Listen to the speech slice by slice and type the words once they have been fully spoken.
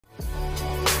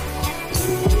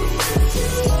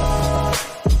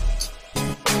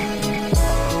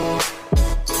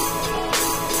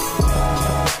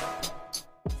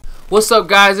What's up,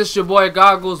 guys? It's your boy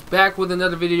Goggles back with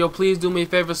another video. Please do me a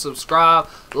favor, subscribe,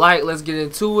 like. Let's get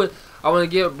into it. I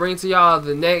want to bring to y'all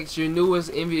your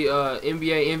newest NBA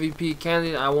MVP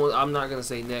candidate. I'm not gonna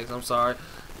say next. I'm sorry.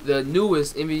 The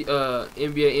newest NBA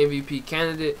MVP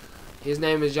candidate. His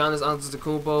name is Giannis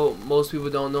Antetokounmpo. Most people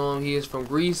don't know him. He is from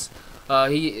Greece.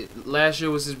 Last year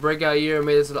was his breakout year.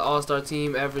 Made it to the All-Star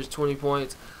team. Averaged 20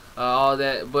 points. All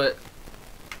that, but.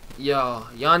 Yo,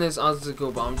 Giannis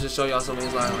Antetokounmpo. I'm just showing y'all some of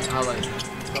his highlights.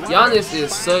 Giannis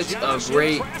is such a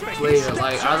great player.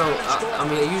 Like I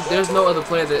mean, there's no other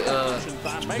player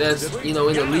that's in the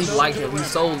league like him. He's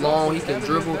so long. He can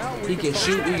dribble. He can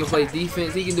shoot. He can play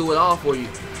defense. He can do it all for you.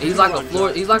 He's like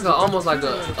almost like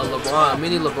a LeBron,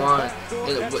 mini LeBron.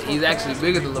 But he's actually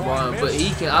bigger than LeBron. But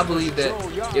he can. I believe that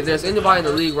if there's anybody in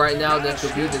the league right now that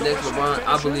could be the next LeBron,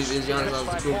 I believe it's Giannis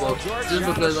Antetokounmpo. Just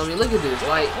because look at this.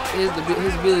 Like his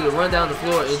ability to run down the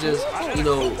floor and just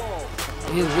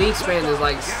his wingspan is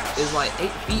like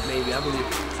 8 feet maybe, I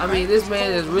believe. I mean, this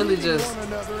man is really just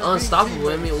unstoppable.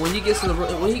 I mean, when he gets to the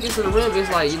rim,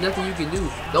 it's like nothing you can do.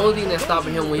 The only thing that's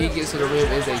stopping him when he gets to the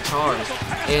rim is a charge.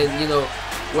 And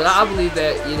what I believe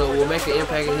that will make an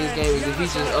impact in his game is if he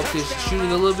just ups his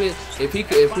shooting a little bit. If he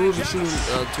could improve his shooting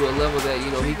to a level that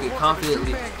he could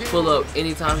confidently pull up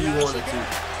anytime he wanted to,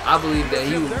 I believe that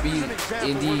he would be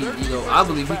indeed. I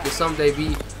believe he could someday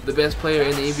be the best player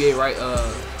in the NBA, right?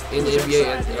 In the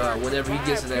NBA, whenever he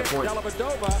gets to that point.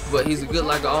 But he's a good,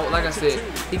 like I said,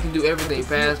 he can do everything: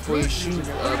 pass, for you, shoot,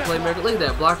 playmaker. Look at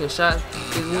that blocking shot.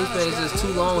 His wingspan is just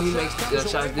too long. He makes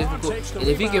shots difficult. And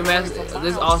if he can master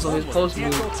this, also his post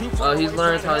move. He's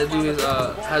learned how to do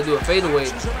a fadeaway.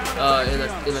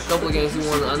 In a couple of games, he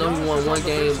won. I know he won one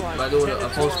game by doing a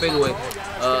post fadeaway.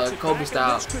 Kobe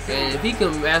style, and if he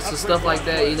can master stuff like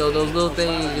that, those little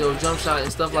things, jump shot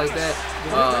and stuff like that,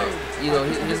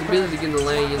 his ability to get in the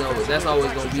lane, that's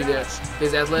always gonna be there.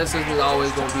 His athleticism is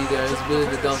always gonna be there. His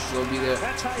ability to dunk is gonna be there.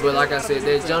 But like I said,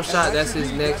 that jump shot, that's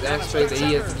his next aspect that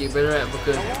he has to get better at,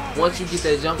 because once you get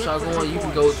that jump shot going, he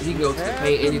can go to the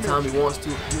paint anytime he wants to.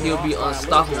 He'll be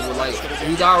unstoppable. Like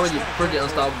he's already pretty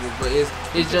unstoppable, but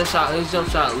his jump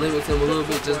shot limits him a little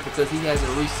bit just because he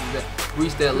hasn't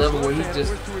reached that level where he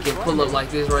just can pull up like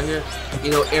this right here,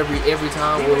 every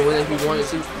time or whenever he wanted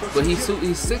to. But he's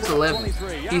 6'11".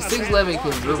 He's 6'11",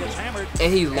 can dribble,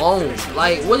 and he's long.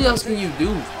 Like, what else can you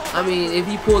do? I mean, if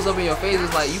he pulls up in your face,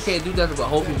 it's like you can't do nothing but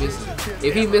hope he misses.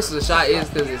 If he misses a shot, it's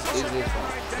because it's his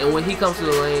fault. And when he comes to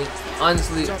the lane,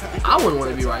 honestly, I wouldn't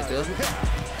want to be right there.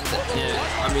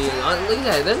 Yeah, I mean, look at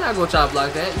that. They're not gonna try to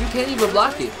block that. You can't even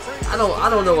block it. I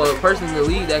don't know a person in the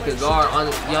league that can guard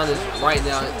Giannis right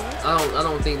now. I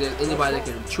don't think there's anybody that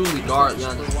can truly guard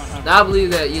Giannis. Now I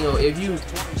believe that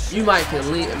if you might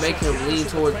make him lean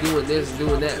towards doing this and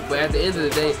doing that, but at the end of the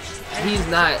day, he's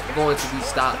not going to be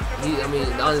stopped.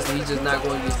 Honestly, he's just not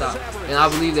going to be stopped. And I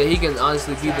believe that he can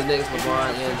honestly be the next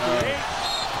LeBron. And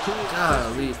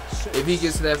golly, if he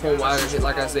gets to that point where,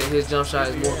 like I said, his jump shot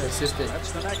is more consistent,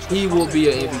 he will be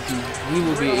an MVP. He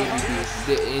will be an MVP,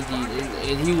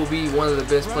 indeed, and he will be one of the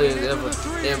best players ever.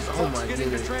 And oh my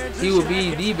goodness, he will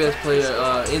be the best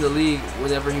player in the league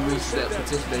whenever he reaches that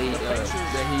potential that he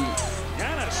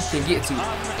can get to.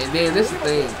 And then this is the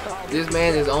thing: this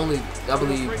man is only, I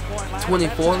believe,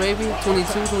 24, maybe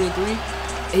 22, 23.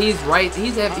 He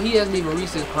hasn't even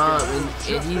reached his prime, and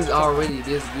he's already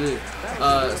this good.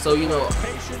 So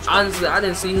honestly, I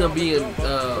didn't see him being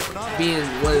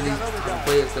one of these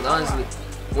players, because honestly,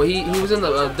 when he was in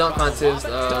the dunk contest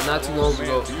not too long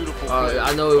ago,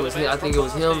 I know it was him. I think it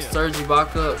was him, Serge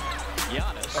Ibaka.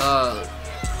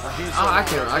 I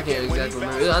can't exactly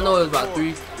remember. I know it was about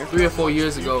three or 4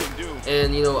 years ago,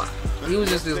 and he was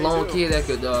just this long kid that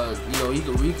could,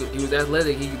 he was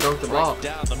athletic, he could dunk the ball.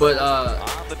 But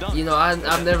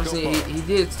I've never seen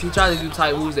he tried to do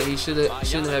tight moves that he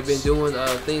shouldn't have been doing,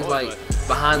 things like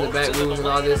behind the back moves and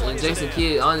all this. And Jason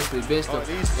Kidd honestly benched him.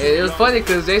 And it was funny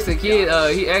because Jason Kidd,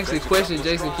 he actually questioned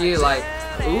Jason Kidd, like,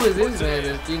 who is this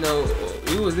man?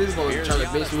 Who is this going to try to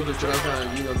bench me because I'm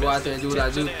trying to go out there and do what I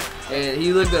do? And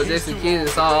he looked up Jason Kidd and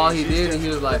saw all he did, and he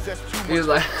was like.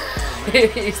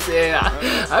 He said,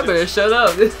 I better shut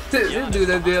up. This dude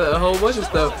that did a whole bunch of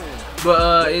stuff.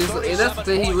 But and that's the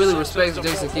thing, he really respects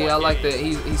Jason Kidd. I like that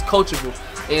he's coachable,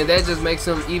 and that just makes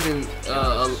him even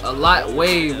a lot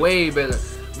way better.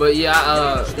 But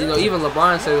yeah, even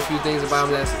LeBron said a few things about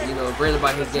him that's great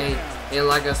about his game. And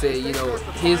like I said,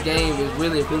 his game is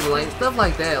really improving, like stuff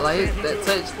like that, like that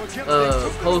touch,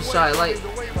 post shot, like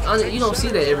you don't see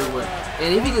that everywhere.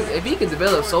 And if he can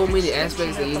develop so many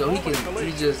aspects that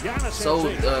he's just so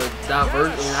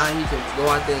diverse in how he can go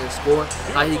out there and score,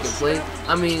 how he can play.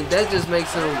 I mean, that just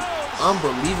makes him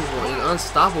unbelievable and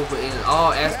unstoppable in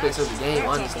all aspects of the game,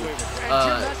 honestly.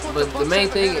 But the main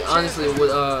thing, honestly,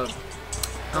 with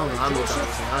I don't know how many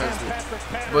times, honestly.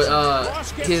 But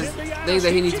his things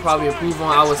that he needs to probably improve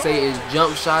on, I would say, is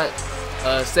jump shot.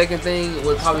 Second thing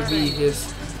would probably be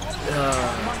his,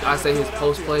 I say his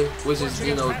post play, which is,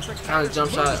 you know, kind of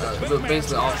jump shot, but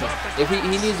basically offense. If he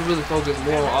needs to really focus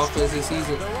more on offense this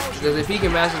season, because if he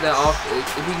can master that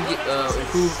if he can get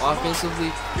improve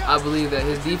offensively, I believe that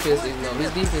his defense, you know,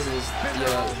 his defense is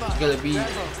gonna be.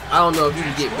 I don't know if he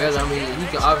can get better. I mean, he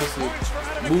can obviously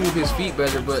move his feet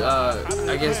better, but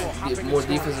I guess get more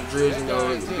defensive drills, you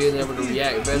know, being able to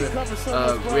react better,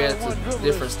 react to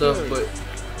different stuff. But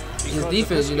his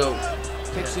defense, you know,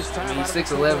 he's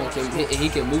 6'11", and he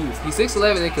can move. He's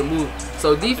 6'11" and can move.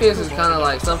 So defense is kind of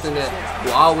like something that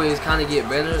will always kind of get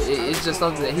better. It's just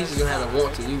something that he's just gonna have to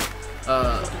want to do.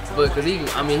 But because he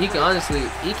can honestly,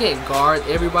 he can't guard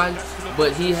everybody,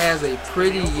 but he has a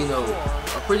pretty, you know,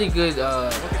 a pretty good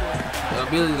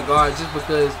ability to guard just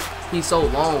because he's so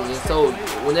long. And so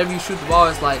whenever you shoot the ball,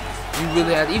 it's like you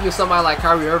really have, even somebody like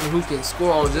Kyrie Irving who can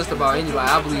score on just about anybody,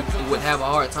 I believe would have a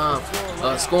hard time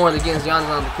scoring against Giannis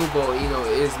Antetokounmpo, you know,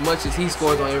 as much as he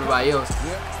scores on everybody else.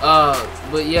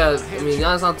 But yeah, I mean,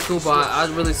 Giannis Antetokounmpo, I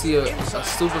really see a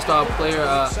superstar player.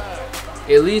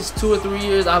 At least 2 or 3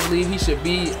 years, I believe he should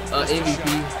be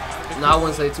MVP. No, I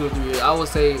wouldn't say 2 or 3 years. I would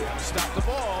say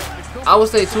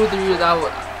 2 or 3 years.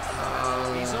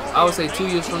 I would say 2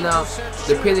 years from now,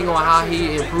 depending on how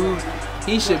he improves,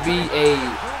 he should be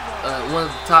one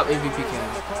of the top MVP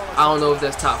candidates. I don't know if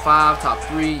that's top 5, top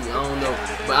 3, I don't know,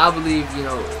 but I believe, you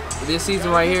know, this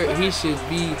season right here, he should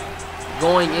be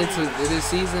going into this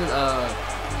season,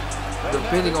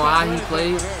 depending on how he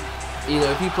plays. You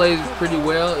know, if he plays pretty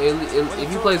well, if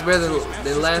he plays better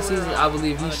than last season, I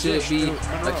believe he should be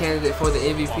a candidate for the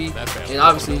MVP. And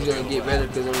obviously, he's going to get better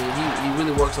because, I mean, he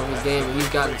really works on his game and he's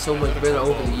gotten so much better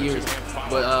over the years.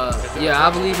 But yeah, I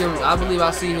believe him. I believe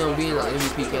I see him being an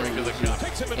MVP candidate this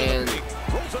year. And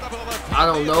I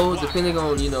don't know, depending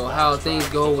on, you know, how things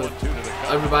go with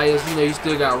everybody else. You know, you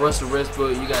still got Russell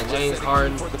Westbrook, you got James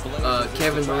Harden,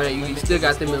 Kevin Durant. You still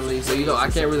got them in the league. So, you know, I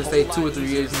can't really say 2 or 3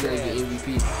 years he's going to get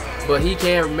MVP. But he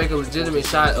can make a legitimate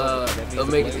shot of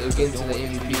getting to the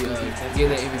MVP, getting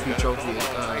that MVP trophy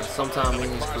sometime in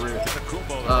his career.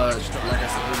 Like I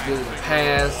said, he's good at the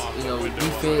pass, you know,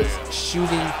 defense,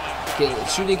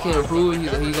 shooting can improve.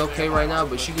 He's okay right now,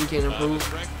 but shooting can improve.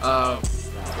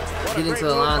 Getting to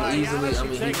the line easily. I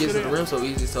mean, he gets to the rim so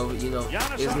easy. So, you know,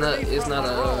 it's not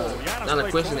a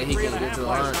question that he can get to the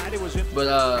line. But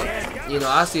you know,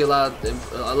 I see a lot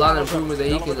of improvements that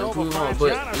he can improve on.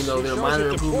 But you know, there are minor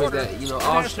improvements that, you know,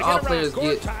 all players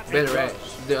get better at.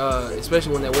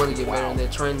 Especially when they want to get better and they're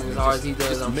training as hard as he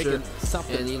does, I'm sure.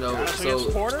 And you know, so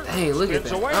hey, look at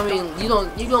that. I mean, you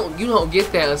don't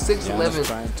get that, a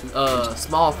 6'11"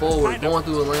 small forward going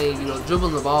through a lane, you know,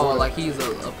 dribbling the ball like he's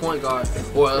a point guard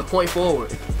or a point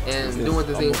forward and doing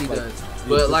the things he does.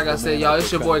 But like I said, y'all,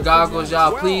 it's your boy Goggles.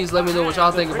 Y'all, please let me know what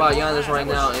y'all think about Giannis right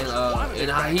now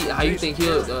and how you think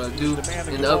he'll do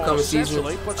in the upcoming season.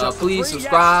 Please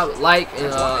subscribe, like,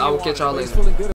 and I will catch y'all later.